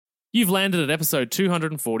You've landed at episode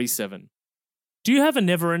 247. Do you have a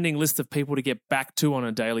never-ending list of people to get back to on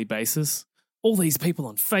a daily basis? All these people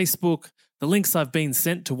on Facebook, the links I've been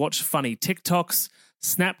sent to watch funny TikToks,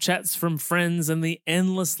 Snapchats from friends, and the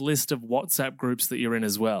endless list of WhatsApp groups that you're in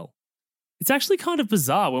as well. It's actually kind of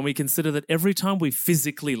bizarre when we consider that every time we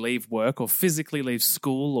physically leave work or physically leave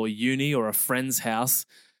school or uni or a friend's house,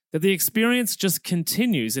 that the experience just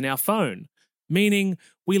continues in our phone, meaning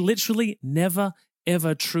we literally never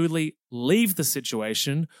ever truly leave the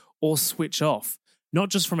situation or switch off, not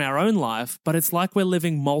just from our own life, but it's like we're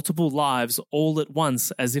living multiple lives all at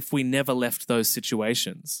once as if we never left those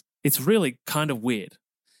situations. It's really kind of weird.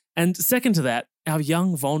 And second to that, our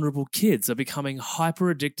young, vulnerable kids are becoming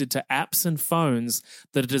hyper addicted to apps and phones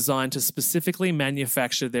that are designed to specifically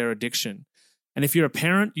manufacture their addiction. And if you're a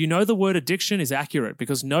parent, you know the word addiction is accurate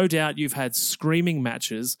because no doubt you've had screaming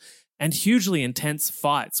matches and hugely intense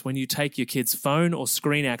fights when you take your kid's phone or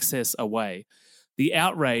screen access away. The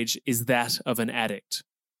outrage is that of an addict.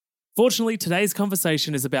 Fortunately, today's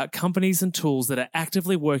conversation is about companies and tools that are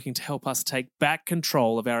actively working to help us take back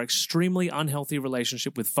control of our extremely unhealthy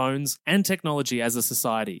relationship with phones and technology as a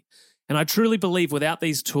society. And I truly believe without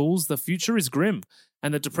these tools, the future is grim,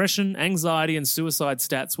 and that depression, anxiety, and suicide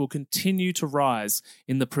stats will continue to rise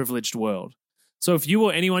in the privileged world. So if you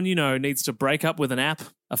or anyone you know needs to break up with an app,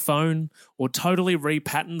 a phone, or totally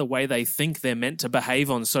repattern the way they think they're meant to behave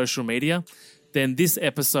on social media, then this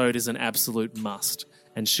episode is an absolute must.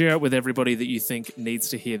 And share it with everybody that you think needs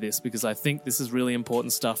to hear this, because I think this is really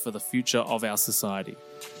important stuff for the future of our society.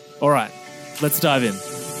 All right, let's dive in.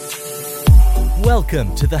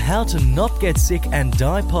 Welcome to the How to Not Get Sick and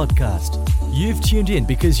Die podcast. You've tuned in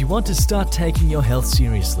because you want to start taking your health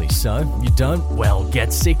seriously, so you don't, well,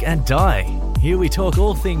 get sick and die. Here we talk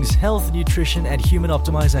all things health, nutrition, and human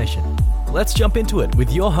optimization. Let's jump into it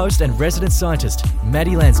with your host and resident scientist,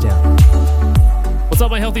 Maddie Lansdowne. What's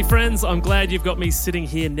up, my healthy friends? I'm glad you've got me sitting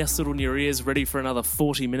here nestled in your ears, ready for another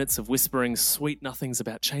 40 minutes of whispering sweet nothings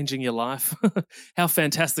about changing your life. How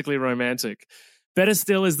fantastically romantic. Better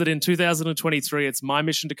still is that in 2023, it's my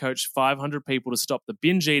mission to coach 500 people to stop the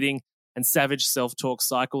binge eating and savage self-talk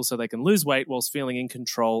cycle so they can lose weight whilst feeling in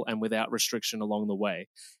control and without restriction along the way.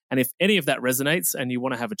 And if any of that resonates and you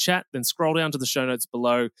want to have a chat, then scroll down to the show notes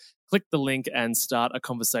below, click the link and start a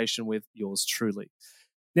conversation with yours truly.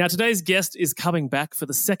 Now, today's guest is coming back for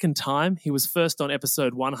the second time. He was first on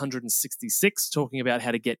episode 166, talking about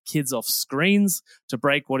how to get kids off screens to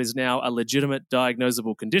break what is now a legitimate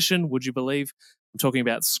diagnosable condition, would you believe? I'm talking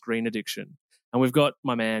about screen addiction. And we've got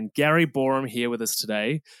my man, Gary Borham, here with us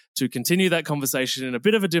today to continue that conversation in a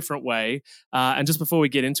bit of a different way. And just before we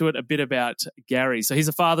get into it, a bit about Gary. So he's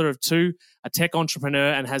a father of two, a tech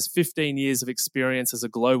entrepreneur, and has 15 years of experience as a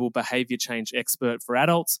global behavior change expert for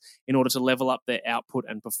adults in order to level up their output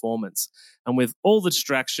and performance. And with all the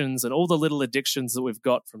distractions and all the little addictions that we've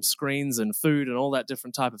got from screens and food and all that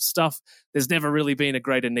different type of stuff, there's never really been a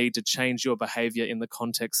greater need to change your behavior in the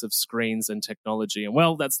context of screens and technology. And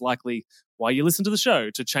well, that's likely why you listen to the show,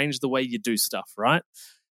 to change the way you do stuff, right?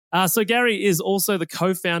 So Gary is also the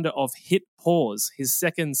co-founder of Hit Pause, his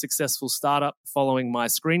second successful startup following My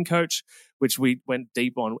Screen Coach, which we went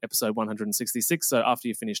deep on episode 166. So after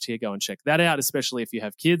you finished here, go and check that out, especially if you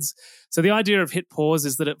have kids. So the idea of Hit Pause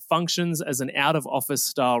is that it functions as an out-of-office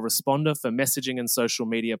style responder for messaging and social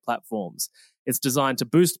media platforms. It's designed to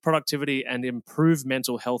boost productivity and improve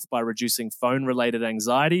mental health by reducing phone-related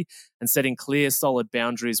anxiety and setting clear, solid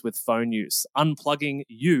boundaries with phone use, unplugging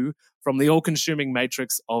you from the all-consuming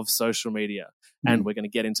matrix of social media. And we're going to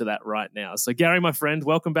get into that right now. So Gary, my friend,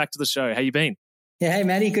 welcome back to the show. How you been? Yeah, hey,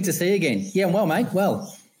 Matty, good to see you again. Yeah, well, mate,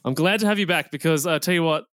 well. I'm glad to have you back because I'll tell you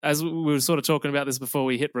what, as we were sort of talking about this before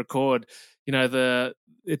we hit record, you know,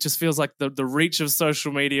 it just feels like the reach of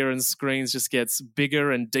social media and screens just gets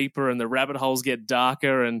bigger and deeper and the rabbit holes get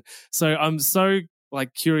darker. And so I'm so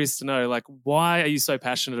curious to know, why are you so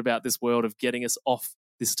passionate about this world of getting us off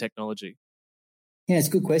this technology? Yeah, it's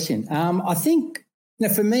a good question. I think,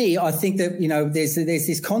 for me, I think that, there's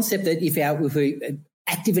this concept that if we're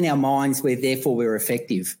active in our minds, we're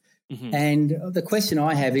effective. Mm-hmm. And the question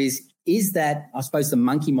I have is that, I suppose, the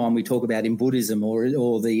monkey mind we talk about in Buddhism or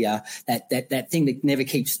the that thing that never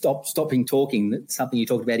keeps stopping talking, something you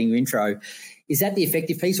talked about in your intro, is that the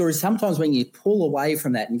effective piece? Or is sometimes when you pull away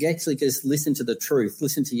from that and you actually just listen to the truth,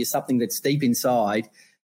 listen to something that's deep inside,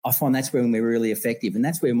 I find that's when we're really effective. And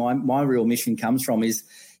that's where my real mission comes from, is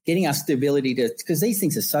getting us the ability to, because these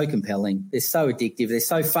things are so compelling, they're so addictive, they're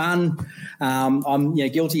so fun. I'm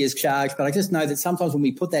guilty as charged, but I just know that sometimes when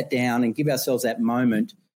we put that down and give ourselves that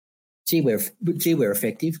moment, gee, we're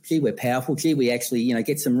effective, gee, we're powerful, gee, we actually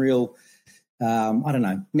get some real I don't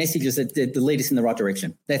know, messages that lead us in the right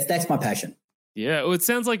direction. That's my passion. Yeah, well, it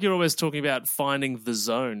sounds like you're always talking about finding the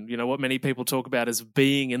zone. What many people talk about is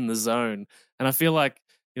being in the zone. And I feel like,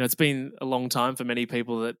 it's been a long time for many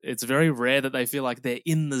people that it's very rare that they feel like they're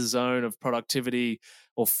in the zone of productivity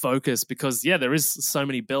or focus because, there is so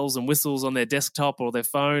many bells and whistles on their desktop or their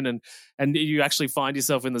phone. And you actually find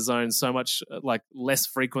yourself in the zone so much less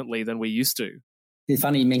frequently than we used to. It's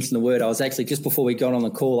funny you mentioned the word. I was actually, just before we got on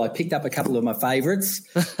the call, I picked up a couple of my favourites,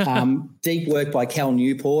 Deep Work by Cal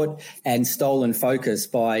Newport and Stolen Focus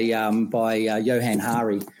by Johan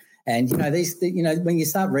Hari. And, when you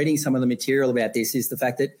start reading some of the material about this is the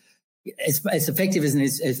fact that as effective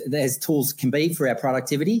as tools can be for our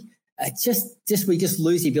productivity, we just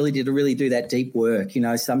lose the ability to really do that deep work.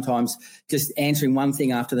 Sometimes just answering one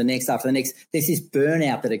thing after the next, there's this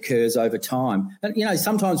burnout that occurs over time. And,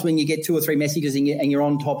 sometimes when you get 2 or 3 messages and you're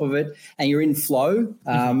on top of it and you're in flow,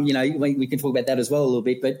 we can talk about that as well a little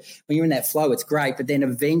bit, but when you're in that flow, it's great. But then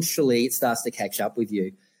eventually it starts to catch up with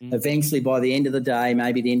you. Eventually, by the end of the day,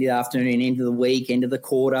 maybe the end of the afternoon, end of the week, end of the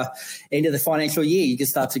quarter, end of the financial year, you just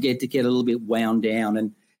start to get a little bit wound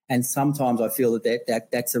down. And sometimes I feel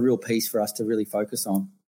that's a real piece for us to really focus on.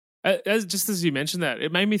 Just as you mentioned that,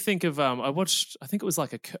 it made me think of I went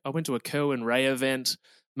to a Kerwin Ray event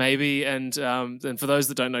maybe, and for those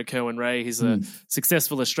that don't know Kerwin Ray, he's a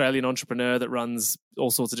successful Australian entrepreneur that runs all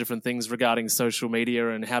sorts of different things regarding social media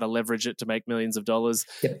and how to leverage it to make millions of dollars.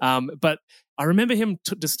 Yep. But I remember him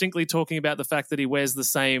distinctly talking about the fact that he wore the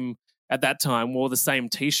same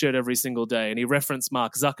T-shirt every single day. And he referenced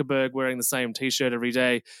Mark Zuckerberg wearing the same T-shirt every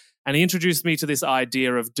day. And he introduced me to this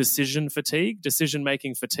idea of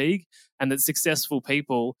decision-making fatigue, and that successful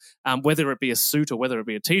people, whether it be a suit or whether it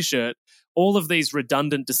be a T-shirt, all of these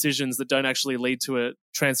redundant decisions that don't actually lead to a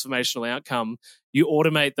transformational outcome, you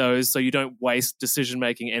automate those so you don't waste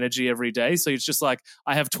decision-making energy every day. So it's just like,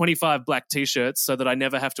 I have 25 black T-shirts so that I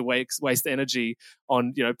never have to waste energy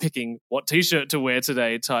on, picking what T-shirt to wear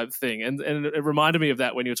today type thing. And it reminded me of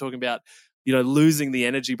that when you were talking about, losing the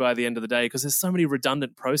energy by the end of the day, because there's so many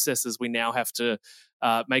redundant processes we now have to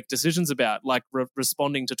make decisions about, like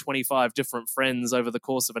responding to 25 different friends over the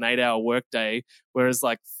course of an 8-hour workday, whereas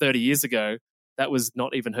 30 years ago, that was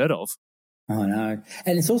not even heard of. I know.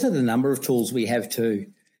 And it's also the number of tools we have too.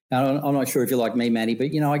 Now, I'm not sure if you're like me, Maddie, but,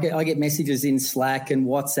 I get messages in Slack and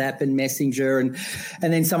WhatsApp and Messenger, and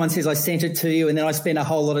then someone says, I sent it to you, and then I spend a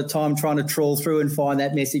whole lot of time trying to trawl through and find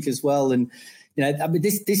that message as well. And,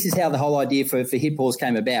 this is how the whole idea for Hit Pause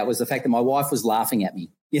came about, was the fact that my wife was laughing at me.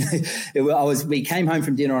 We came home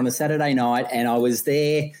from dinner on a Saturday night, and I was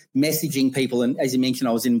there messaging people. And as you mentioned,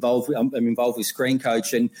 I'm involved with Screen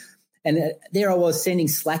Coach, and there I was sending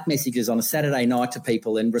Slack messages on a Saturday night to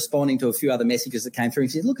people and responding to a few other messages that came through.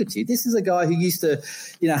 And she said, look at you, this is a guy who used to,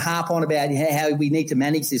 harp on about how we need to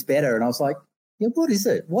manage this better. And I was like, what is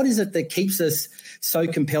it? What is it that keeps us so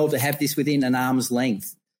compelled to have this within an arm's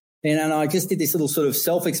length? And I just did this little sort of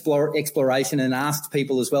self-exploration and asked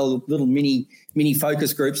people as well, little mini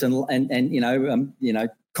focus groups and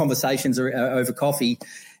conversations over coffee,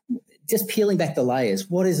 just peeling back the layers.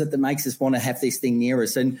 What is it that makes us want to have this thing near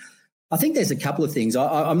us? And I think there's a couple of things.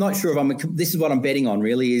 I'm not sure if this is what I'm betting on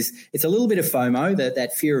really, is it's a little bit of FOMO,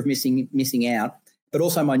 that fear of missing out, but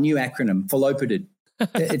also my new acronym, FOLOPIDed.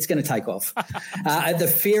 It's going to take off. The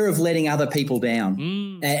fear of letting other people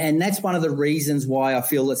down. And that's one of the reasons why I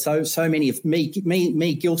feel that so many of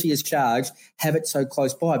me guilty as charged, have it so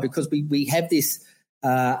close by, because we have this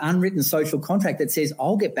unwritten social contract that says,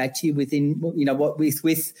 I'll get back to you within when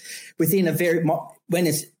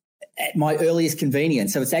it's at my earliest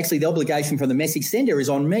convenience. So it's actually the obligation from the message sender is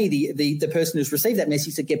on me, the person who's received that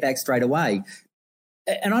message, to get back straight away.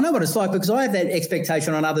 And I know what it's like, because I have that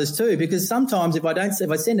expectation on others too, because sometimes if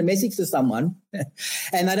I send a message to someone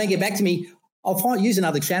and they don't get back to me, I'll use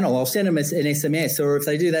another channel. I'll send them an SMS, or if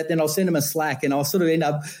they do that, then I'll send them a Slack, and I'll sort of end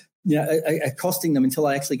up, accosting them until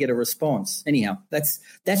I actually get a response. Anyhow, that's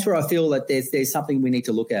where I feel that there's something we need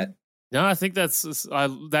to look at. No, I think that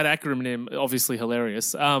acronym obviously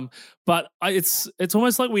hilarious. But it's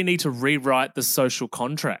almost like we need to rewrite the social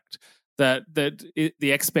contract.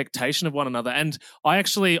 The expectation of one another. And I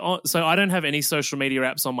don't have any social media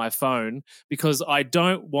apps on my phone, because I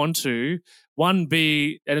don't want to, and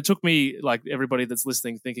it took me, like everybody that's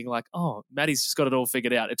listening, thinking like, oh, Maddie's just got it all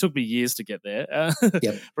figured out. It took me years to get there.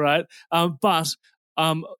 Yep. Right. But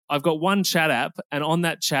I've got one chat app, and on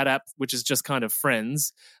that chat app, which is just kind of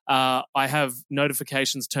friends, I have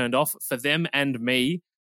notifications turned off for them and me,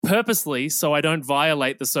 purposely, so I don't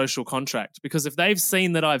violate the social contract. Because if they've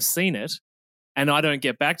seen that I've seen it and I don't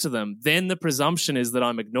get back to them, then the presumption is that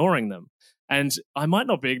I'm ignoring them. And I might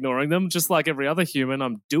not be ignoring them, just like every other human.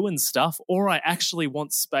 I'm doing stuff, or I actually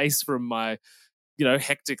want space from my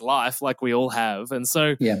hectic life like we all have. And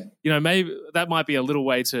so, maybe that might be a little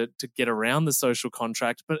way to get around the social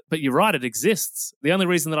contract. But you're right, it exists. The only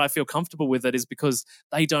reason that I feel comfortable with it is because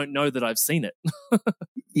they don't know that I've seen it.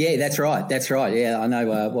 Yeah, that's right. Yeah, I know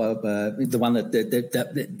the one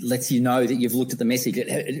that lets you know that you've looked at the message.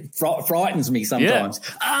 It frightens me sometimes.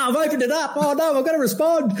 Yeah. I've opened it up. Oh, no, I've got to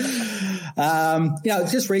respond.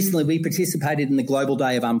 Just recently we participated in the Global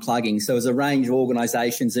Day of Unplugging. So it was a range of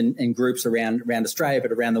organisations and groups around Australia,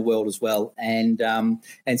 but around the world as well. And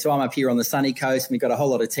so I'm up here on the sunny coast, and we've got a whole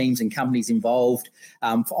lot of teams and companies involved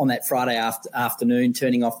on that Friday afternoon,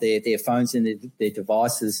 turning off their phones and their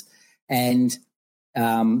devices. And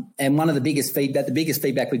one of the biggest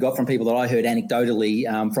feedback we got from people that I heard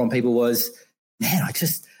anecdotally from people was, man,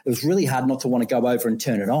 it was really hard not to want to go over and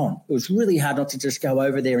turn it on. It was really hard not to just go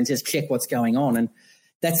over there and just check what's going on. And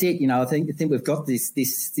that's it. I think we've got this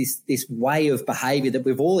way of behaviour that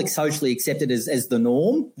we've all socially accepted as the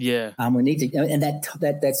norm. Yeah. We need to, and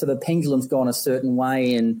that sort of pendulum's gone a certain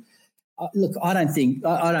way. And look, I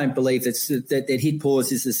don't believe that hit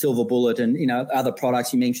pause is the silver bullet. And other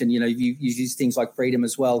products you mentioned, you use things like Freedom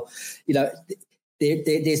as well.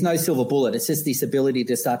 There's no silver bullet. It's just this ability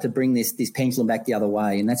to start to bring this pendulum back the other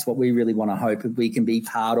way, and that's what we really want to hope we can be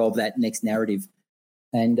part of that next narrative.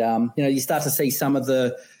 And you start to see some of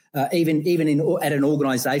the even at an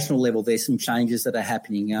organisational level, there's some changes that are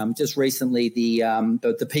happening. Just recently,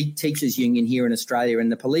 the Peak Teachers Union here in Australia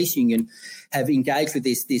and the Police Union have engaged with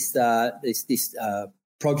this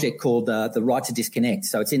project called the right to disconnect.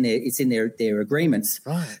 So it's in their agreements,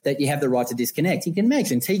 right, that you have the right to disconnect. You can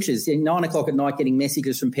imagine teachers at 9 o'clock at night getting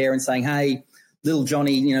messages from parents saying, "Hey, little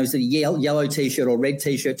Johnny, is it a yellow T-shirt or red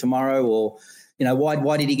T-shirt tomorrow?" Or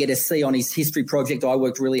why did he get a C on his history project? I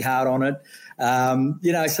worked really hard on it.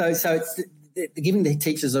 So it's giving the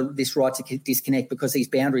teachers this right to disconnect because these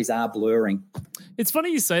boundaries are blurring. It's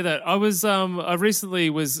funny you say that. I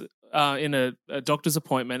recently was in a doctor's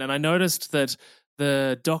appointment, and I noticed that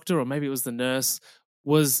the doctor, or maybe it was the nurse,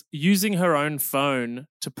 was using her own phone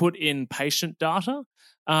to put in patient data.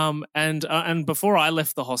 And before I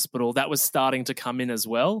left the hospital, that was starting to come in as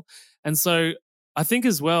well. And so I think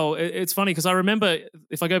as well, it's funny because I remember,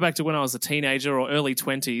 if I go back to when I was a teenager or early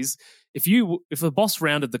 20s, if a boss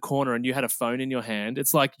rounded the corner and you had a phone in your hand,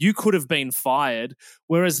 it's like you could have been fired.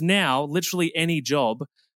 Whereas now, literally any job,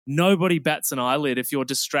 nobody bats an eyelid if you're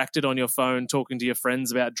distracted on your phone talking to your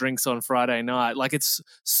friends about drinks on Friday night. Like, it's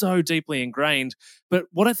so deeply ingrained. But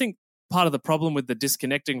what I think part of the problem with the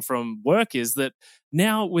disconnecting from work is that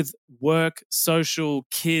now with work, social,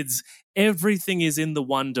 kids, everything is in the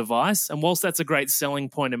one device. And whilst that's a great selling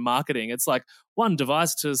point in marketing, it's like one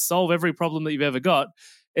device to solve every problem that you've ever got.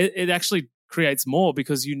 It actually creates more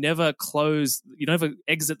because you never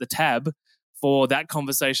exit the tab for that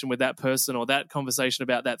conversation with that person or that conversation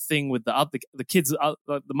about that thing with the kids,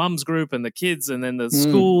 the mum's group and the kids, and then the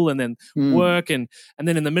school and then work. And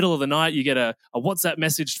then in the middle of the night, you get a WhatsApp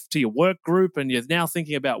message to your work group and you're now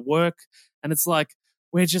thinking about work. And it's like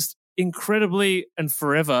we're just incredibly and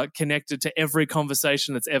forever connected to every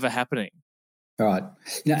conversation that's ever happening. All right.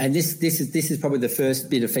 And this is probably the first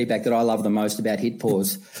bit of feedback that I love the most about hit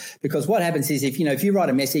pause, because what happens is if you write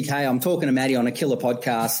a message, "Hey, I'm talking to Maddie on a killer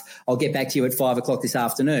podcast. I'll get back to you at 5 o'clock this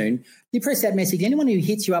afternoon." You press that message. Anyone who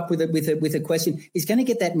hits you up with a question is going to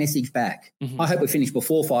get that message back. Mm-hmm. I hope we finish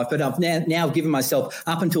before 5, but I've now given myself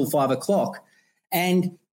up until 5 o'clock.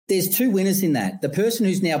 And there's two winners in that. The person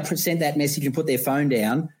who's now sent that message and put their phone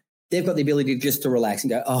down, they've got the ability just to relax and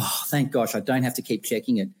go, "Oh, thank gosh, I don't have to keep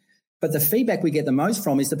checking it." But the feedback we get the most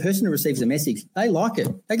from is the person who receives a message. They like it.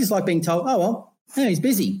 They just like being told, "Oh, well, he's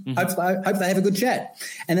busy. Mm-hmm. Hope they have a good chat."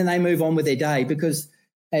 And then they move on with their day because,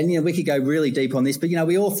 and, we could go really deep on this, but,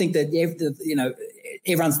 we all think that,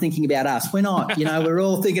 everyone's thinking about us. We're not. We're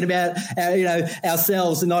all thinking about,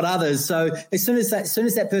 ourselves and not others. So as soon as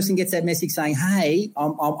that person gets that message saying, "Hey,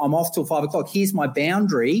 I'm off till 5 o'clock. Here's my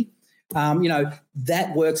boundary,"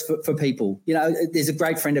 that works for people. There's a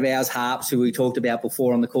great friend of ours, Harps, who we talked about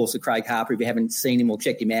before on the course of Craig Harper. If you haven't seen him or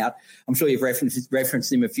checked him out, I'm sure you've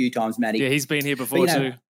referenced him a few times, Matty. Yeah, he's been here before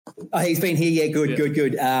too. Oh, he's been here. Yeah,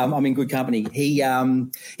 good. I'm in good company. He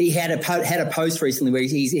had a post recently where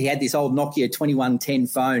he had this old Nokia 2110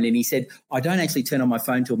 phone, and he said, "I don't actually turn on my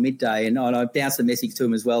phone till midday," and I bounced a message to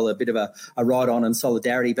him as well, a bit of a ride on and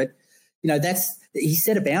solidarity. But he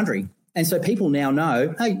set a boundary. And so people now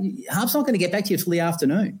know, hey, Harp's not going to get back to you till the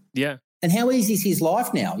afternoon. Yeah. And how easy is his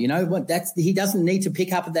life now? He doesn't need to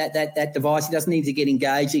pick up that device. He doesn't need to get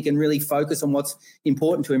engaged. He can really focus on what's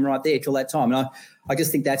important to him right there till that time. And I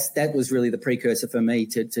just think that was really the precursor for me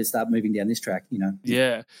to start moving down this track.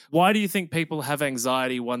 Yeah. Why do you think people have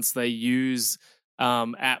anxiety once they use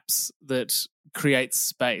apps that create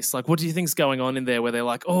space? Like, what do you think's going on in there where they're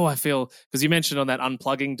like, oh, I feel, because you mentioned on that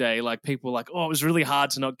unplugging day, like people like, oh, it was really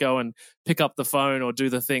hard to not go and pick up the phone or do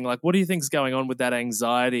the thing. Like, what do you think's going on with that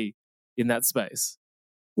anxiety in that space?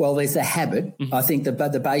 Well, there's a habit. Mm-hmm. I think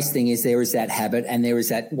the base thing is there is that habit, and there is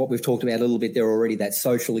that, what we've talked about a little bit there already, that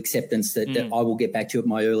social acceptance that I will get back to at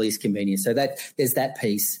my earliest convenience. So that there's that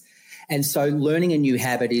piece. And so learning a new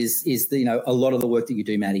habit is a lot of the work that you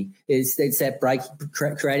do, Maddie. It's that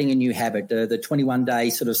creating a new habit, the 21-day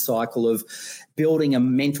sort of cycle of building a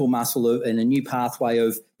mental muscle and a new pathway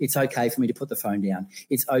of it's okay for me to put the phone down.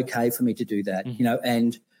 It's okay for me to do that,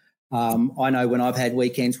 and I know when I've had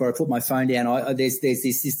weekends where I put my phone down, there's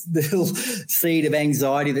this little seed of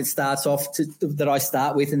anxiety that starts off that I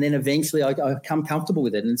start with, and then eventually I become comfortable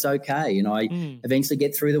with it, and it's okay. And I eventually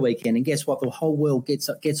get through the weekend, and guess what? The whole world gets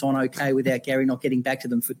on okay without Gary not getting back to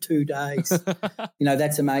them for 2 days.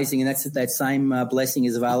 That's amazing, and that same blessing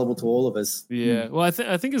is available to all of us. Yeah. Well, I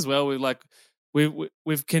think as well,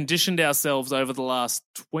 we've conditioned ourselves over the last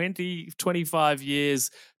 20, 25 years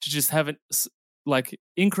to just have like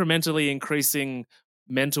incrementally increasing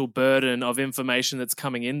mental burden of information that's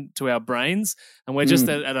coming into our brains, and we're just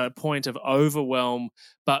at a point of overwhelm,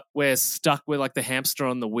 but we're stuck with like the hamster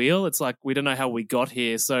on the wheel. It's like we don't know how we got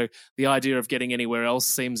here, so the idea of getting anywhere else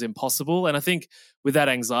seems impossible. And I think with that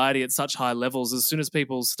anxiety at such high levels, as soon as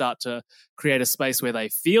people start to create a space where they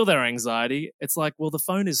feel their anxiety, it's like, well, the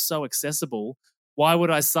phone is so accessible, why would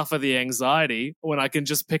I suffer the anxiety when I can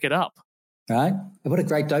just pick it up? Right? What a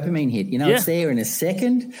great dopamine hit. It's there in a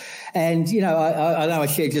second. And, I know I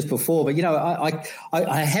shared just before, but,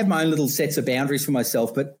 I have my own little sets of boundaries for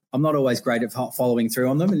myself, but I'm not always great at following through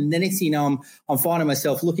on them. And the next thing you know, I'm finding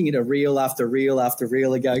myself looking at a reel after reel after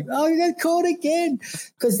reel and going, oh, you got caught again,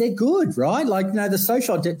 because they're good, right? Like, the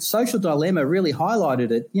social dilemma really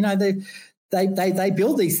highlighted it. They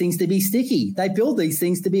build these things to be sticky. They build these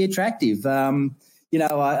things to be attractive. There's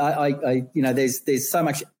so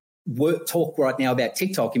much talk right now about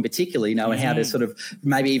TikTok in particular, and how to sort of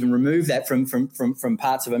maybe even remove that from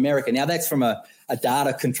parts of America. Now, that's from a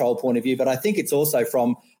data control point of view, but I think it's also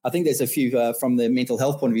there's a few from the mental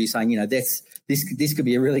health point of view saying, this could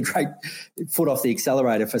be a really great foot off the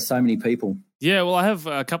accelerator for so many people. Yeah, well, I have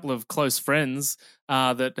a couple of close friends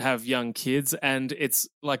that have young kids, and it's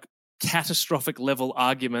like catastrophic level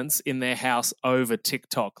arguments in their house over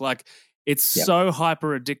TikTok. Like, it's so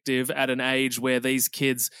hyper addictive at an age where these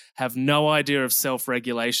kids have no idea of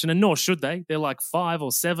self-regulation, and nor should they. They're like 5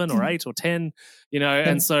 or 7 or 8 or 10,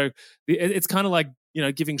 and so it's kind of like,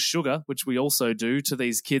 giving sugar, which we also do to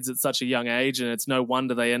these kids at such a young age, and it's no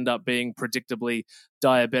wonder they end up being predictably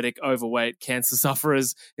diabetic, overweight, cancer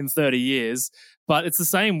sufferers in 30 years. But it's the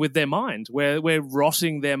same with their mind, where we're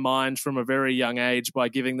rotting their mind from a very young age by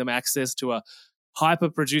giving them access to a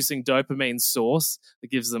hyper-producing dopamine source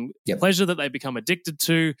that gives them pleasure that they become addicted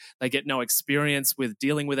to. They get no experience with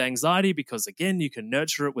dealing with anxiety because, again, you can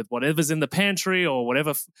nurture it with whatever's in the pantry or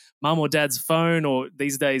whatever mum or dad's phone, or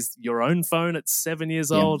these days your own phone at 7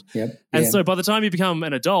 years old. And so by the time you become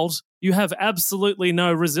an adult, you have absolutely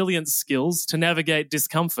no resilience skills to navigate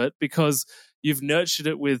discomfort because you've nurtured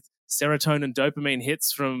it with serotonin, dopamine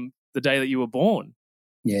hits from the day that you were born.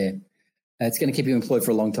 Yeah. It's going to keep you employed for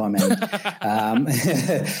a long time, man.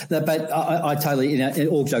 But I totally,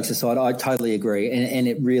 all jokes aside, I totally agree. And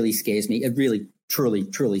it really scares me. It really,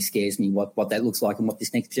 truly scares me what that looks like and what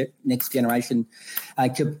this next generation,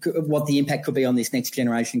 what the impact could be on this next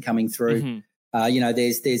generation coming through.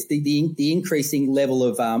 There's the increasing level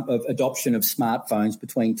of adoption of smartphones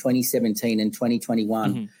between 2017 and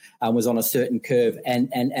 2021 was on a certain curve.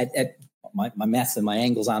 And at my maths and my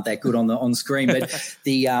angles aren't that good on screen, but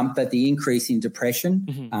the increase in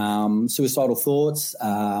depression, suicidal thoughts,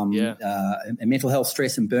 mental health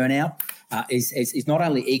stress and burnout is not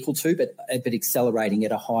only equal to but accelerating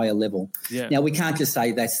at a higher level. Now, we can't just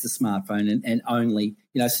say that's the smartphone and only.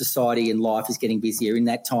 Society and life is getting busier. In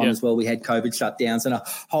that time as well, we had COVID shutdowns and a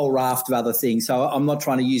whole raft of other things. So I'm not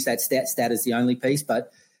trying to use that stat as the only piece,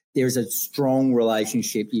 but there is a strong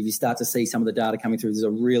relationship. If you start to see some of the data coming through, there's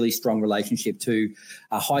a really strong relationship to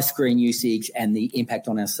high screen usage and the impact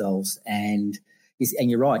on ourselves. And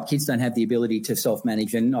you're right, kids don't have the ability to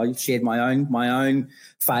self-manage. And I shared my own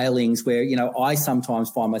failings where, I sometimes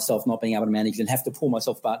find myself not being able to manage and have to pull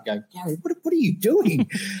myself apart and go, Gary, what are you doing?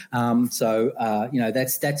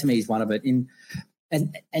 That to me is one of it.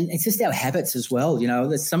 And it's just our habits as well. You know,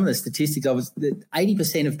 there's some of the statistics that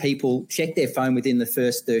 80% of people check their phone within the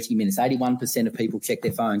first 30 minutes. 81% of people check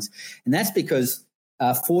their phones. And that's because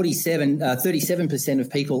 37% of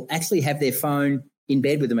people actually have their phone in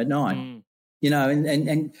bed with them at night. You know,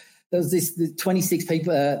 and there's this 26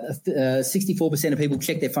 people, 64% of people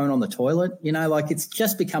check their phone on the toilet. You know, like it's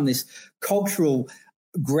just become this cultural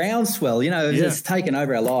groundswell. You know, it's taken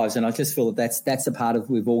over our lives. And I just feel that that's a part of,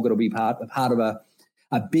 we've all got to be part of a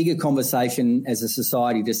bigger conversation as a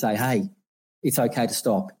society to say, hey, it's okay to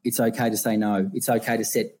stop. It's okay to say no. It's okay to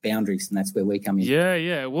set boundaries, and that's where we come in.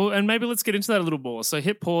 Yeah. Well, and maybe let's get into that a little more. So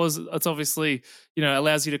hit pause, it's obviously, you know,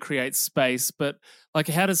 allows you to create space, but like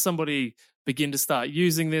how does somebody begin to start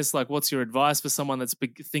using this? Like what's your advice for someone that's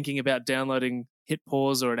thinking about downloading hit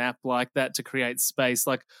pause or an app like that to create space?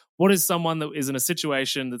 Like what is someone that is in a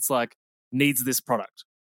situation that's like needs this product?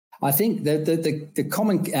 I think the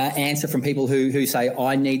common answer from people who say,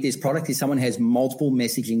 I need this product, is someone who has multiple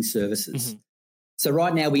messaging services. Mm-hmm. So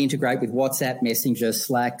right now we integrate with WhatsApp, Messenger,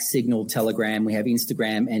 Slack, Signal, Telegram. We have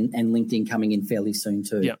Instagram and LinkedIn coming in fairly soon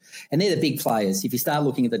too. Yep. And they're the big players. If you start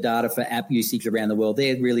looking at the data for app usage around the world,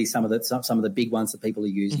 they're really some of the big ones that people are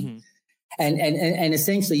using. Mm-hmm. And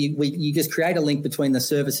essentially you just create a link between the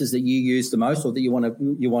services that you use the most or that you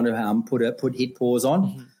want to put hit pause on.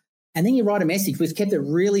 Mm-hmm. And then you write a message. We've kept it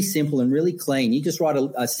really simple and really clean. You just write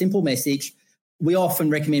a simple message. We often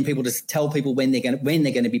recommend people to tell people when they're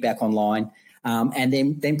going to be back online, and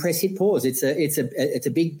then press hit pause. It's a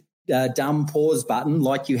big dumb pause button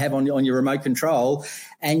like you have on your remote control,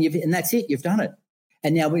 and that's it. You've done it.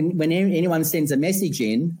 And now when anyone sends a message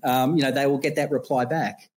in, they will get that reply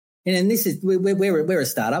back. And this is we're a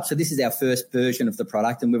startup, so this is our first version of the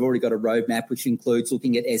product, and we've already got a roadmap which includes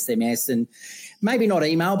looking at SMS and maybe not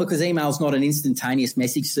email, because email is not an instantaneous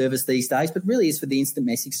message service these days, but really is for the instant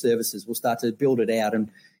message services. We'll start to build it out,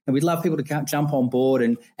 and we'd love people to jump on board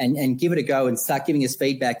and give it a go and start giving us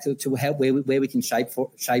feedback to how where we can shape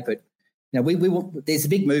it. Now, there's a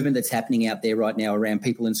big movement that's happening out there right now around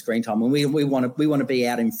people and screen time, and we want to be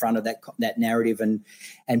out in front of that narrative and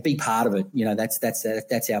be part of it. You know, that's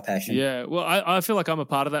our passion. Yeah, well, I feel like I'm a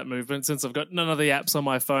part of that movement since I've got none of the apps on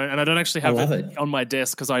my phone, and I don't actually have it on my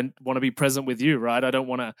desk because I want to be present with you, right? I don't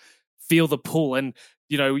want to feel the pull. And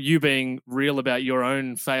you know, you being real about your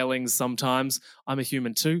own failings sometimes. I'm a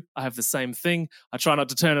human too. I have the same thing. I try not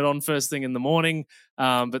to turn it on first thing in the morning,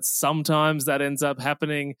 but sometimes that ends up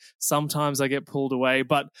happening. Sometimes I get pulled away.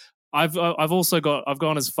 But I've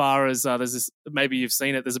gone as far as there's this, maybe you've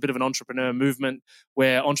seen it, there's a bit of an entrepreneur movement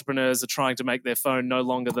where entrepreneurs are trying to make their phone no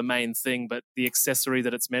longer the main thing, but the accessory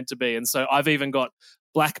that it's meant to be. And so I've even got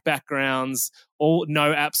black backgrounds,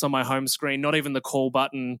 no apps on my home screen, not even the call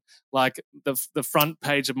button. Like the front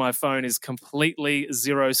page of my phone is completely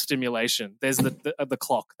zero stimulation. There's the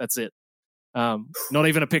clock. That's it. Not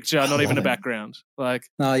even a picture, not even a background. Like,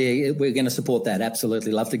 oh yeah, we're going to support that.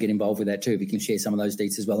 Absolutely, love to get involved with that too. We can share some of those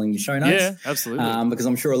deets as well in your show notes. Yeah, absolutely. Because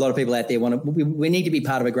I'm sure a lot of people out there we need to be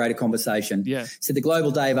part of a greater conversation. Yeah. So the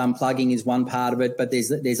Global Day of Unplugging is one part of it, but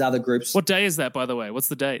there's other groups. What day is that, by the way? What's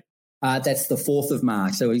the date? That's the 4th of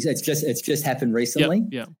March. So it's just happened recently.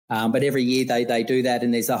 Yeah. But every year they do that,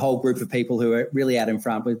 and there's a whole group of people who are really out in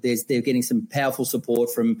front. But they're getting some powerful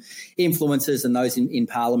support from influencers and those in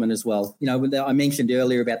Parliament as well. You know, I mentioned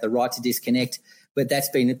earlier about the right to disconnect, but that's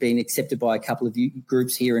been accepted by a couple of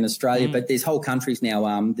groups here in Australia. But there's whole countries now,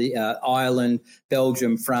 Ireland,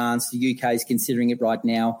 Belgium, France, the UK is considering it right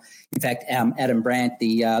now. In fact, Adam Brandt,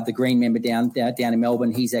 the Green member down in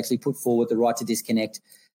Melbourne, he's actually put forward the right to disconnect.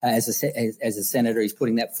 As a senator, he's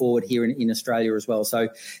putting that forward here in Australia as well. So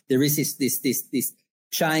there is this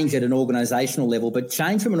change at an organisational level, but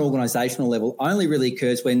change from an organisational level only really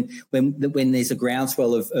occurs when there's a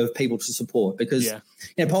groundswell of people to support, because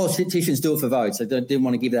politicians do it for votes. I didn't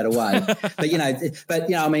want to give that away,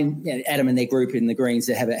 but I mean, Adam and their group in the Greens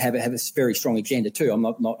have a very strong agenda too. I'm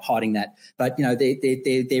not hiding that, but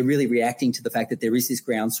they're really reacting to the fact that there is this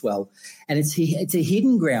groundswell, and it's a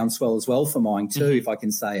hidden groundswell as well for mine too, if I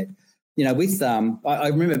can say it. You know, with I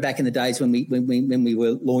remember back in the days when we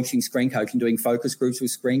were launching Screen Coach and doing focus groups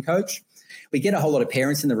with Screen Coach, we get a whole lot of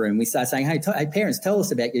parents in the room. We start saying, hey, parents, tell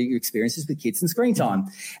us about your experiences with kids and screen time.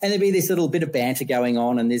 And there'd be this little bit of banter going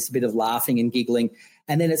on, and there's a bit of laughing and giggling.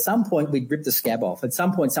 And then at some point we'd rip the scab off. At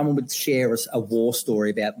some point someone would share a war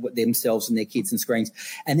story about themselves and their kids and screens.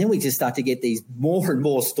 And then we just start to get these more and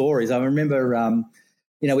more stories. I remember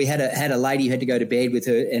we had a lady who had to go to bed with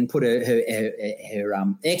her and put her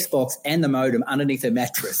Xbox and the modem underneath her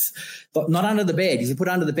mattress, but not under the bed. If you put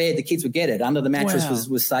it under the bed, the kids would get it. Under the mattress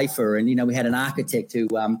was safer. And we had an architect who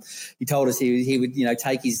he told us he would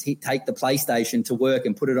take the PlayStation to work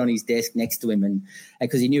and put it on his desk next to him, and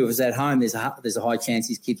because he knew if it was at home, there's a high chance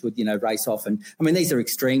his kids would race off. And I mean, these are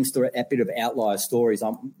extreme a bit of outlier stories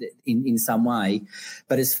in some way,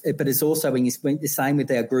 but it's also when the same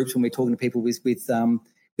with our groups when we're talking to people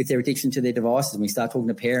with their addiction to their devices. When we start talking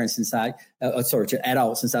to parents and say, to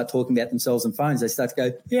adults and start talking about themselves on phones, they start to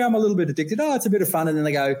go, yeah, I'm a little bit addicted. Oh, it's a bit of fun. And then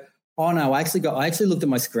they go, oh no, I actually looked at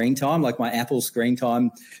my screen time, like my Apple screen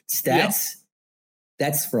time stats. Yeah.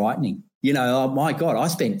 That's frightening. Oh my God, I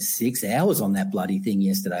spent 6 hours on that bloody thing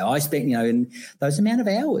yesterday. I spent, in those amount of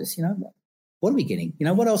hours, what are we getting?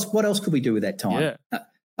 What else could we do with that time? Yeah.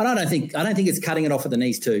 I don't think it's cutting it off at the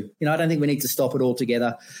knees too. I don't think we need to stop it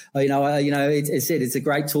altogether. It's a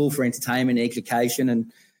great tool for entertainment, education,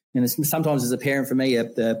 and sometimes as a parent for me,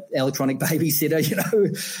 the electronic babysitter.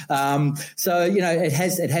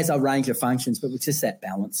 It has a range of functions, but it's just that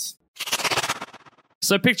balance.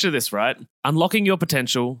 So picture this, right? Unlocking your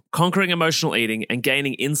potential, conquering emotional eating, and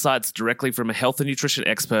gaining insights directly from a health and nutrition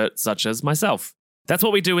expert such as myself. That's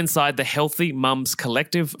what we do inside the Healthy Mums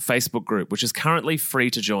Collective Facebook group, which is currently free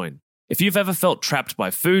to join. If you've ever felt trapped by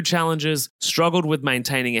food challenges, struggled with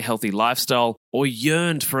maintaining a healthy lifestyle, or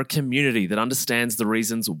yearned for a community that understands the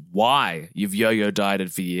reasons why you've yo-yo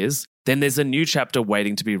dieted for years, then there's a new chapter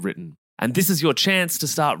waiting to be written. And this is your chance to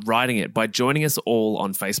start writing it by joining us all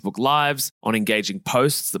on Facebook Lives, on engaging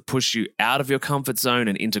posts that push you out of your comfort zone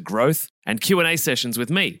and into growth, and Q&A sessions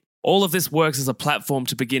with me. All of this works as a platform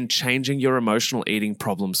to begin changing your emotional eating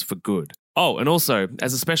problems for good. Oh, and also,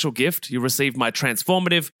 as a special gift, you'll receive my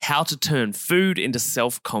transformative How to Turn Food into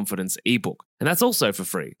Self-Confidence ebook. And that's also for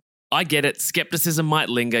free. I get it, skepticism might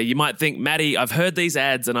linger. You might think, Maddie, I've heard these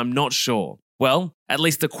ads and I'm not sure. Well, at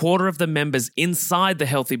least a quarter of the members inside the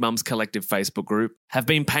Healthy Mums Collective Facebook group have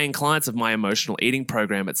been paying clients of my emotional eating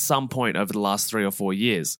program at some point over the last 3 or 4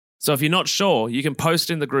 years. So if you're not sure, you can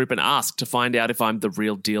post in the group and ask to find out if I'm the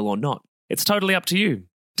real deal or not. It's totally up to you.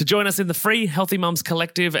 To join us in the free Healthy Mums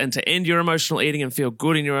Collective and to end your emotional eating and feel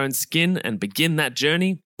good in your own skin and begin that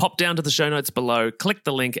journey, pop down to the show notes below, click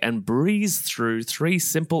the link and breeze through 3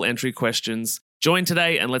 simple entry questions. Join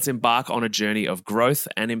today and let's embark on a journey of growth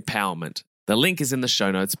and empowerment. The link is in the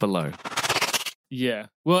show notes below. Yeah.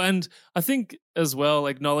 Well, and I think as well,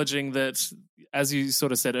 acknowledging that, as you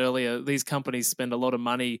sort of said earlier, these companies spend a lot of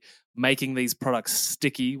money making these products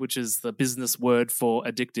sticky, which is the business word for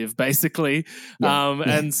addictive, basically.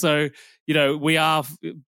 And so, we are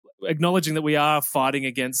acknowledging that we are fighting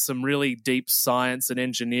against some really deep science and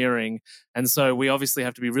engineering. And so we obviously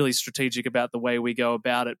have to be really strategic about the way we go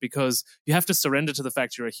about it, because you have to surrender to the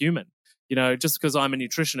fact you're a human. Just because I'm a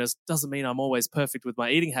nutritionist doesn't mean I'm always perfect with my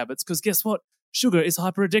eating habits, because guess what? Sugar is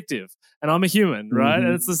hyper addictive and I'm a human, right? Mm-hmm.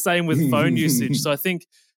 And it's the same with phone usage. So I think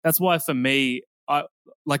that's why for me, I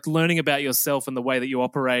like learning about yourself and the way that you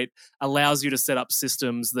operate allows you to set up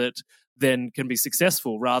systems that then can be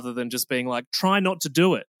successful, rather than just being like, try not to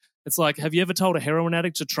do it. It's like, have you ever told a heroin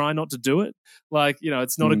addict to try not to do it?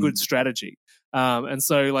 It's not a good strategy. And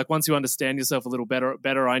so once you understand yourself a little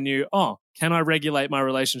better, I knew, can I regulate my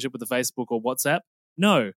relationship with the Facebook or WhatsApp?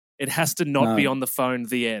 No, it has to not be on the phone,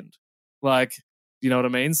 the end. You know what I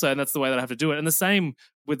mean? So, and that's the way that I have to do it. And the same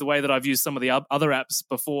with the way that I've used some of the other apps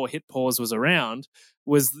before Hit Pause was around,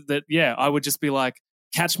 was that, I would just be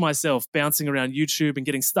catch myself bouncing around YouTube and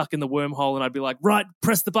getting stuck in the wormhole. And I'd be like, right,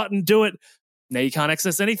 press the button, do it. Now you can't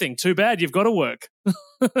access anything. Too bad. You've got to work.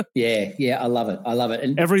 Yeah. I love it.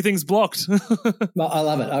 And everything's blocked. I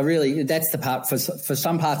love it. That's the part for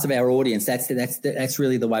some parts of our audience. That's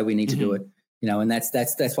really the way we need to do it. And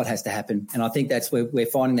that's what has to happen. And I think that's where we're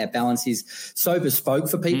finding that balance is so bespoke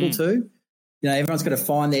for people too. Everyone's got to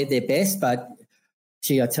find their best, but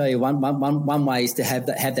gee, I tell you, one way is to have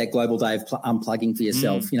that global day of unplugging for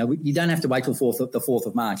yourself. You don't have to wait till the 4th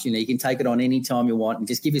of March. You can take it on any time you want and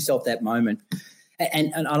just give yourself that moment.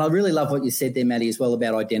 And I really love what you said there, Maddie, as well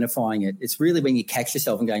about identifying it. It's really when you catch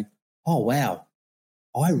yourself and going, oh, wow,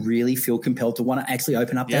 I really feel compelled to want to actually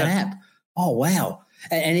open up that app. Oh, wow.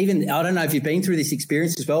 And even, I don't know if you've been through this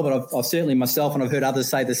experience as well, but I've certainly myself, and I've heard others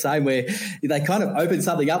say the same, where they kind of open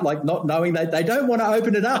something up not knowing that they don't want to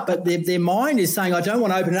open it up, but their mind is saying, I don't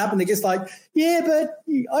want to open it up. And they're just like, yeah, but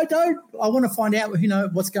I want to find out,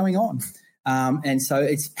 what's going on. And so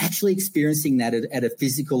it's actually experiencing that at a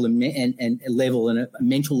physical and level and a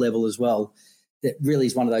mental level as well. That really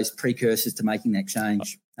is one of those precursors to making that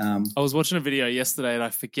change. I was watching a video yesterday and I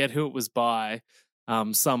forget who it was by.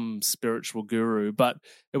 some spiritual guru, but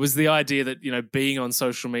it was the idea that, being on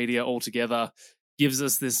social media altogether gives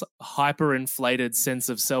us this hyper-inflated sense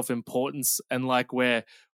of self-importance and like we're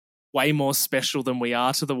way more special than we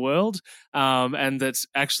are to the world. And that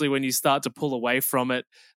actually when you start to pull away from it,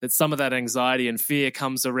 that some of that anxiety and fear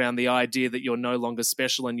comes around the idea that you're no longer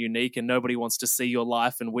special and unique and nobody wants to see your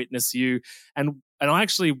life and witness you. And I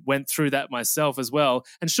actually went through that myself as well.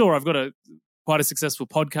 And sure, I've got quite a successful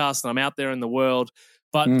podcast and I'm out there in the world,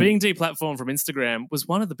 but being deplatformed from Instagram was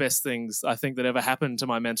one of the best things I think that ever happened to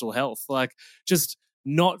my mental health. Like just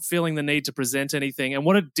not feeling the need to present anything. And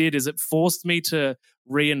what it did is it forced me to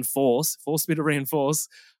reinforce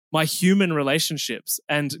my human relationships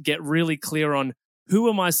and get really clear on who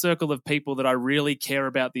are my circle of people that I really care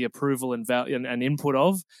about the approval and input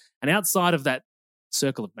of. And outside of that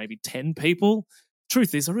circle of maybe 10 people,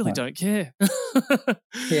 truth is I really don't care.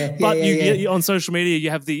 But you on social media, you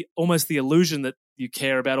have almost the illusion that you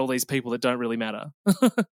care about all these people that don't really matter.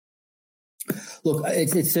 Look,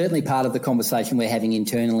 it's certainly part of the conversation we're having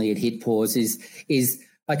internally at Hit Pause is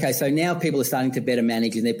okay, so now people are starting to better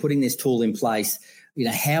manage and they're putting this tool in place.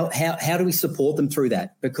 How do we support them through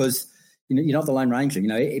that? Because you're not the Lone Ranger.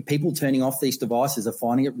 People turning off these devices are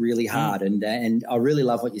finding it really hard. And I really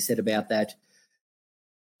love what you said about that.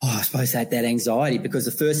 I suppose that anxiety, because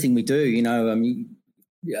the first thing we do,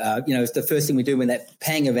 it's the first thing we do when that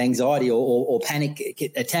pang of anxiety or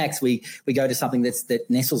panic attacks, we go to something that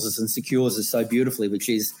nestles us and secures us so beautifully, which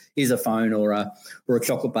is a phone or a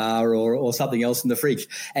chocolate bar or something else in the fridge.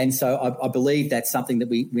 And so I believe that's something that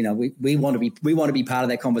we want to be part of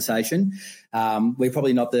that conversation. We're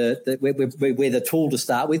probably not we're the tool to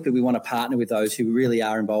start with, but we want to partner with those who really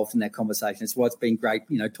are involved in that conversation. It's why it's been great,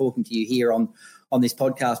 talking to you here on this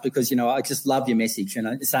podcast, because, I just love your message.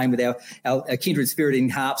 And same with our kindred spirit in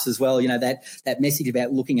harps as well, that message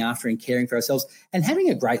about looking after and caring for ourselves and having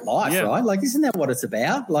a great life, right? Like, isn't that what it's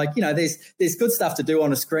about? Like, there's good stuff to do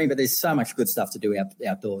on a screen, but there's so much good stuff to do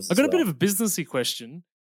outdoors. I've got a bit of a businessy question.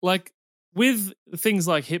 Like with things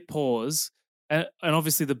like Hit Pause and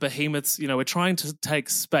obviously the behemoths, we're trying to take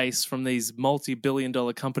space from these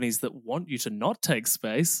multi-billion-dollar companies that want you to not take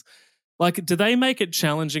space. Like, do they make it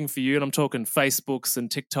challenging for you? And I'm talking Facebooks and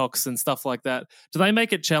TikToks and stuff like that. Do they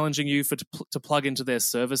make it challenging you to plug into their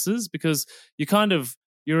services? Because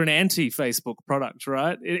you're an anti-Facebook product,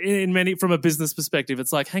 right? From a business perspective,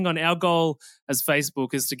 it's like, hang on, our goal as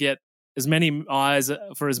Facebook is to get as many eyes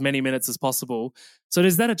for as many minutes as possible. So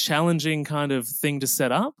is that a challenging kind of thing to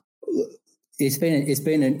set up? It's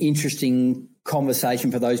been an interesting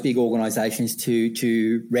conversation for those big organisations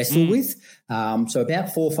to wrestle with. So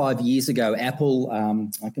about 4 or 5 years ago, Apple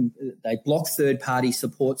they blocked third-party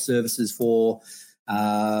support services for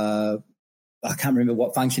I can't remember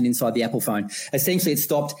what function inside the Apple phone. Essentially, it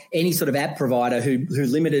stopped any sort of app provider who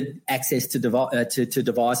limited access to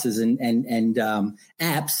devices and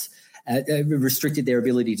apps, restricted their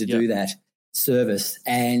ability to do that service,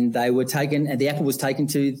 and they were taken. And the Apple was taken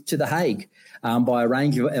to The Hague by a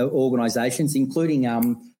range of organisations, including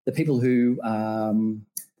the people who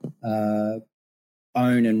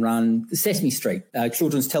own and run Sesame Street,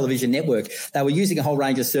 children's television network. They were using a whole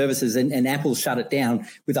range of services, and Apple shut it down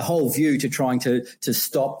with a whole view to trying to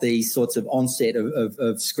stop these sorts of onset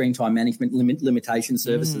of screen time management limitation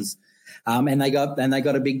services. And they got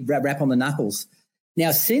a big rap on the knuckles.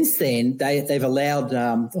 Now, since then, they've allowed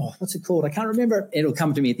what's it called? I can't remember. It'll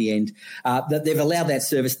come to me at the end. That they've allowed that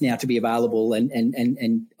service now to be available,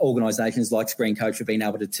 and organisations like Screen Coach have been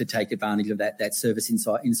able to take advantage of that service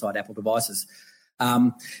inside Apple devices.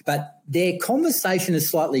 But their conversation has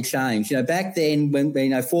slightly changed. Back then, when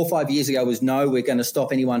 4 or 5 years ago was no, we're going to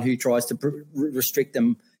stop anyone who tries to restrict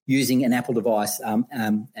them using an Apple device.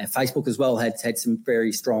 Facebook as well had some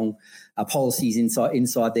very strong policies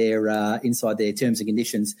inside their terms and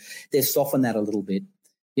conditions. They've softened that a little bit,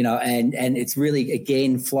 and it's really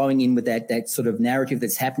again flowing in with that sort of narrative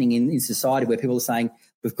that's happening in society where people are saying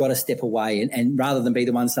we've got to step away, and rather than be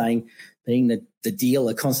the one being the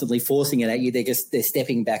dealer constantly forcing it at you, they're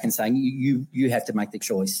stepping back and saying you have to make the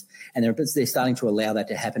choice, and they're starting to allow that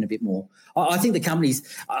to happen a bit more. I think the companies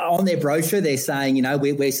on their brochure they're saying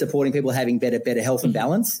we're supporting people having better health and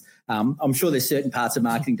balance. I'm sure there's certain parts of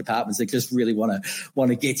marketing departments that just really want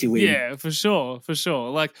to get you in. Yeah, for sure.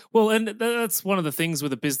 Like, well, and that's one of the things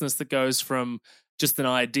with a business that goes from just an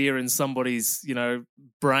idea in somebody's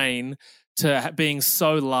brain to being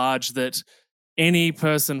so large that any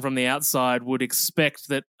person from the outside would expect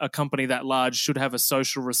that a company that large should have a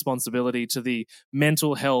social responsibility to the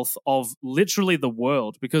mental health of literally the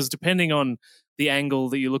world, because depending on the angle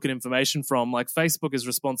that you look at information from. Like Facebook is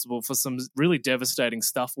responsible for some really devastating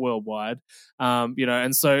stuff worldwide,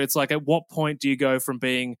 and so it's like, at what point do you go from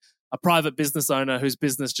being a private business owner whose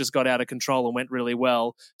business just got out of control and went really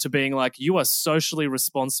well to being like, you are socially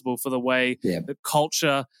responsible for the way the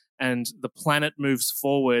culture and the planet moves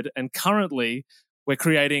forward. And currently we're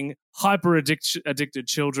creating addicted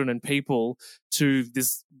children and people to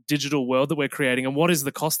this digital world that we're creating. And what is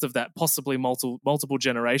the cost of that? Possibly multiple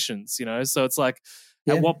generations, So it's like,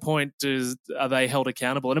 at what point are they held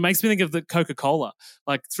accountable? And it makes me think of the Coca-Cola.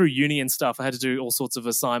 Like, through uni and stuff, I had to do all sorts of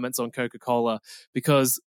assignments on Coca-Cola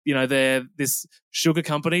because they're this sugar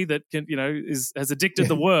company that has addicted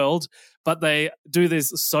the world, but they do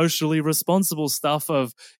this socially responsible stuff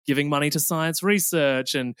of giving money to science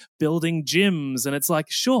research and building gyms. And it's like,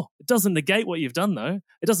 sure, it doesn't negate what you've done, though.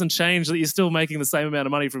 It doesn't change that you're still making the same amount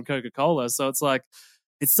of money from Coca-Cola. So it's like,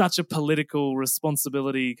 it's such a political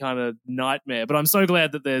responsibility kind of nightmare. But I'm so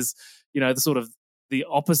glad that there's, the sort of the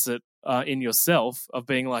opposite in yourself of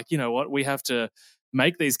being like, you know what, we have to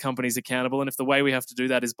make these companies accountable. And if the way we have to do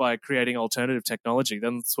that is by creating alternative technology,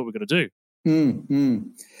 then that's what we've got to do. And,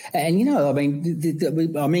 I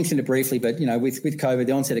mentioned it briefly, but, with COVID,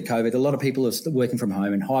 the onset of COVID, a lot of people are working from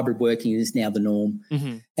home, and hybrid working is now the norm.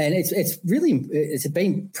 Mm-hmm. And it's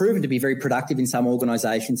been proven to be very productive in some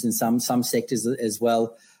organisations and some sectors as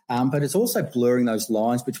well. But it's also blurring those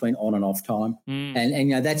lines between on and off time.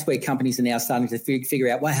 And that's where companies are now starting to figure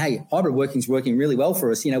out, well, hey, hybrid working is working really well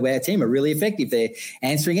for us. Where our team are really effective. They're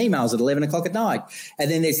answering emails at 11 o'clock at night.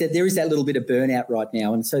 And then there is that little bit of burnout right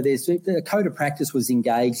now. And so the Code of Practice was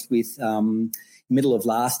engaged with middle of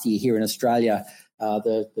last year here in Australia,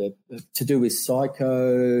 to do with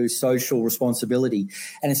psychosocial responsibility.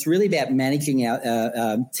 And it's really about managing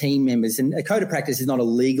our team members. And a Code of Practice is not a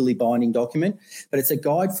legally binding document, but it's a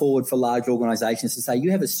guide forward for large organisations to say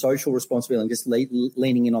you have a social responsibility, and just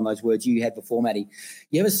leaning in on those words you had before, Maddie.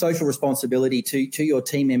 You have a social responsibility to your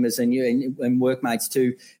team members and workmates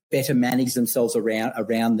to better manage themselves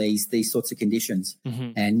around these sorts of conditions.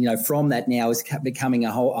 Mm-hmm. And, from that now is becoming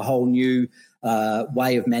a whole new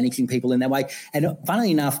way of managing people in that way. And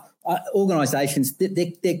funnily enough, organisations,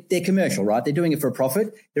 they're commercial, right? They're doing it for a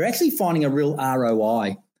profit. They're actually finding a real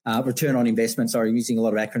ROI, return on investment. Sorry, I'm using a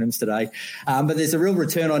lot of acronyms today. But there's a real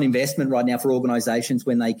return on investment right now for organisations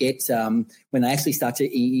when they when they actually start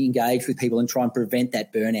to engage with people and try and prevent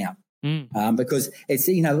that burnout. Because it's,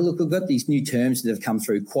 look, we've got these new terms that have come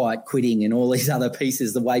through, quiet quitting and all these other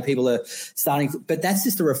pieces, the way people are starting, but that's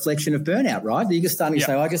just a reflection of burnout, right? You're just starting to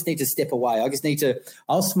say, I just need to step away.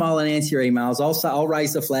 I'll smile and answer your emails. I'll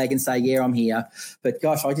raise the flag and say, yeah, I'm here, but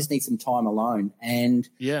gosh, I just need some time alone. And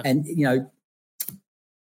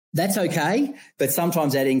that's okay. But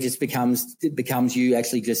sometimes that just becomes you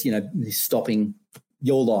actually just, stopping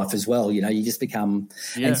your life as well. You just become,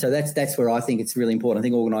 and so that's where I think it's really important. I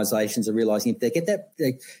think organisations are realising if they get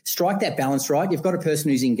they strike that balance right. You've got a person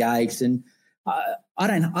who's engaged, and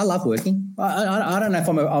I love working. I don't know if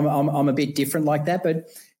I'm a bit different like that, but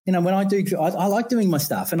when I do, I like doing my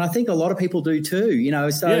stuff, and I think a lot of people do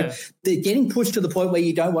too. So getting pushed to the point where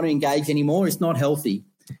you don't want to engage anymore is not healthy.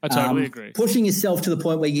 I totally agree. Pushing yourself to the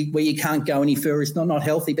point where you can't go any further is not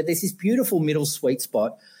healthy. But there's this beautiful middle sweet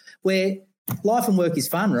spot where life and work is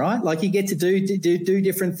fun, right? Like you get to do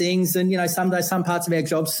different things, and some days some parts of our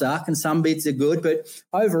jobs suck and some bits are good, but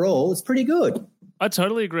overall it's pretty good. I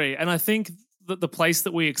totally agree, and I think that the place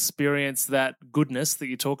that we experience that goodness that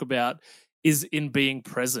you talk about is in being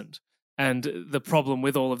present. And the problem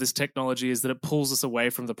with all of this technology is that it pulls us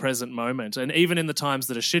away from the present moment. And even in the times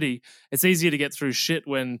that are shitty, it's easier to get through shit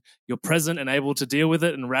when you're present and able to deal with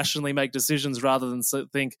it and rationally make decisions rather than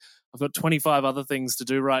think, I've got 25 other things to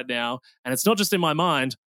do right now. And it's not just in my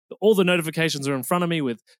mind. All the notifications are in front of me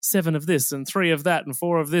with 7 of this and 3 of that and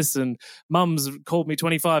 4 of this. And mum's called me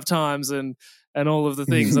 25 times and all of the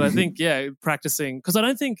things. And I think, practicing, because I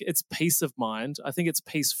don't think it's peace of mind. I think it's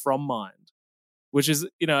peace from mind, which is,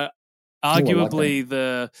 arguably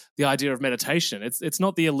the idea of meditation. It's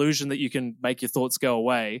not the illusion that you can make your thoughts go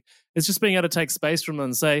away. It's just being able to take space from them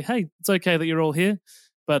and say, hey, it's okay that you're all here,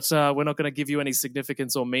 but we're not going to give you any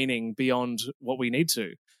significance or meaning beyond what we need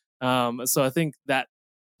to. So I think that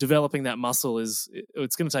developing that muscle it's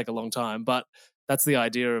going to take a long time, but that's the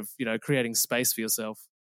idea of, creating space for yourself.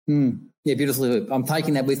 Yeah, beautifully. I'm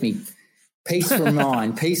taking that with me. Peace from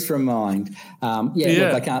mind, peace from mind.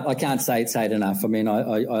 Look, I can't say it enough. I mean,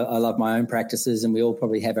 I love my own practices, and we all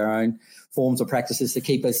probably have our own forms of practices to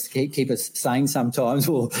keep us sane sometimes,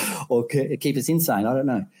 or keep us insane. I don't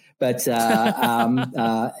know, but and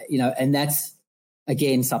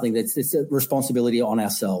again, something it's a responsibility on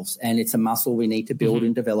ourselves, and it's a muscle we need to build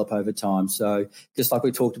and develop over time. So just like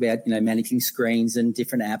we talked about, managing screens and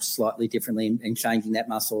different apps slightly differently and changing that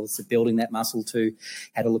muscle, it's building that muscle to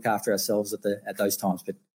how to look after ourselves at those times.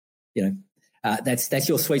 But, that's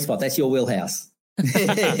your sweet spot. That's your wheelhouse.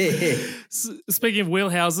 Speaking of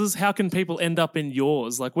wheelhouses, how can people end up in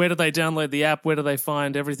yours? Like, where do they download the app? Where do they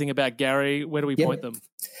find everything about Gary? Where do we point them?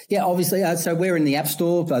 Yeah, obviously. So we're in the App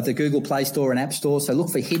Store, the Google Play Store and App Store. So look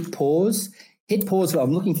for Hit Pause. Hit Pause.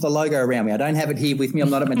 I'm looking for the logo around me. I don't have it here with me.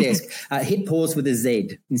 I'm not at my desk. Hit Pause with a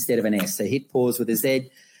Z instead of an S. So Hit Pause with a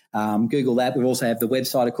Z. Google that. We also have the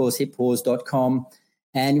website, of course, hitpause.com.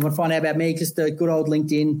 And you want to find out about me, just a good old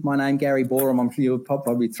LinkedIn. My name, Gary Borham. I'm sure you'll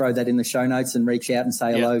probably throw that in the show notes and reach out and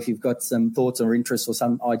say hello if you've got some thoughts or interests or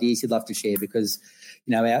some ideas you'd love to share, because,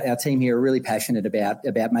 our team here are really passionate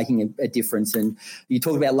about making a difference. And you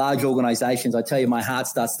talk about large organisations. I tell you, my heart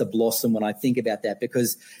starts to blossom when I think about that,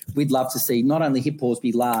 because we'd love to see not only Hip Pause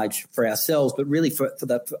be large for ourselves, but really for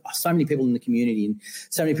so many people in the community and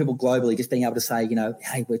so many people globally, just being able to say,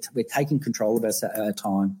 hey, we're taking control of our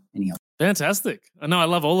time anyhow. Fantastic. I know, I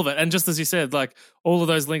love all of it. And just as you said, like, all of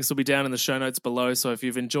those links will be down in the show notes below. So if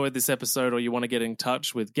you've enjoyed this episode or you want to get in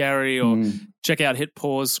touch with Gary or check out Hit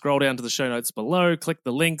Pause, scroll down to the show notes below, click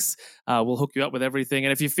the links. We'll hook you up with everything.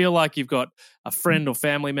 And if you feel like you've got a friend or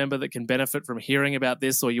family member that can benefit from hearing about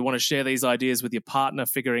this, or you want to share these ideas with your partner,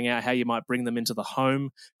 figuring out how you might bring them into the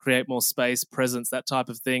home, create more space, presence, that type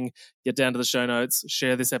of thing, get down to the show notes,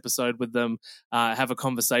 share this episode with them, have a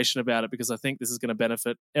conversation about it, because I think this is going to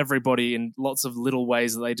benefit everybody in lots of little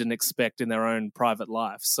ways that they didn't expect in their own private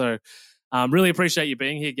life. So really appreciate you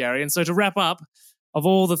being here, Gary. And so to wrap up, of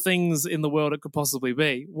all the things in the world it could possibly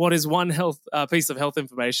be, what is one piece of health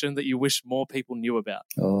information that you wish more people knew about?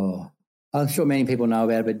 Oh, I'm sure many people know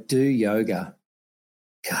about it, but do yoga.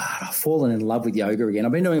 God, I've fallen in love with yoga again.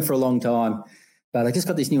 I've been doing it for a long time, but I just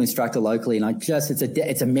got this new instructor locally, and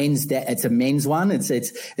it's a men's one.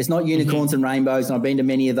 It's not unicorns and rainbows, and I've been to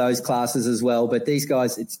many of those classes as well. But these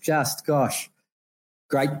guys, it's just, gosh,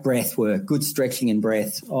 great breath work, good stretching and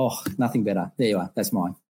breath. Oh, nothing better. There you are. That's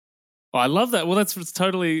mine. Oh, I love that. Well, that's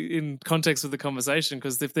totally in context with the conversation,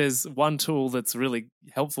 because if there's one tool that's really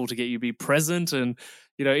helpful to get you be present and,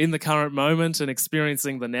 in the current moment and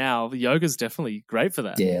experiencing the now, the yoga's definitely great for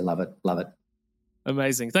that. Yeah, love it. Love it.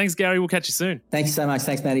 Amazing. Thanks, Gary. We'll catch you soon. Thanks so much.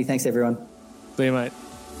 Thanks, Maddie. Thanks, everyone. See you, mate.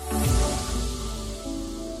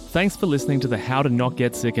 Thanks for listening to the How to Not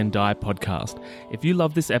Get Sick and Die podcast. If you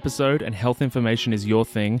love this episode and health information is your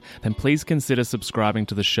thing, then please consider subscribing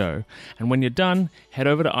to the show. And when you're done, head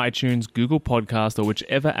over to iTunes, Google Podcast, or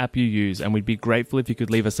whichever app you use, and we'd be grateful if you could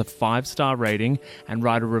leave us a 5-star rating and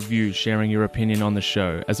write a review sharing your opinion on the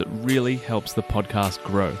show, as it really helps the podcast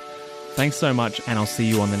grow. Thanks so much, and I'll see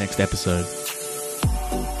you on the next episode.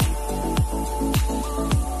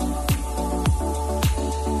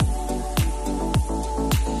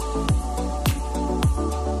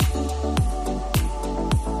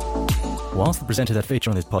 Whilst the presenter that feature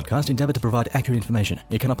on this podcast endeavour to provide accurate information,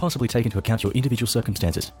 it cannot possibly take into account your individual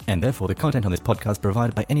circumstances, and therefore the content on this podcast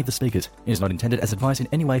provided by any of the speakers is not intended as advice in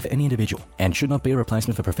any way for any individual, and should not be a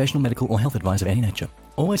replacement for professional medical or health advice of any nature.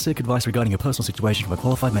 Always seek advice regarding your personal situation from a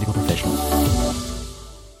qualified medical professional.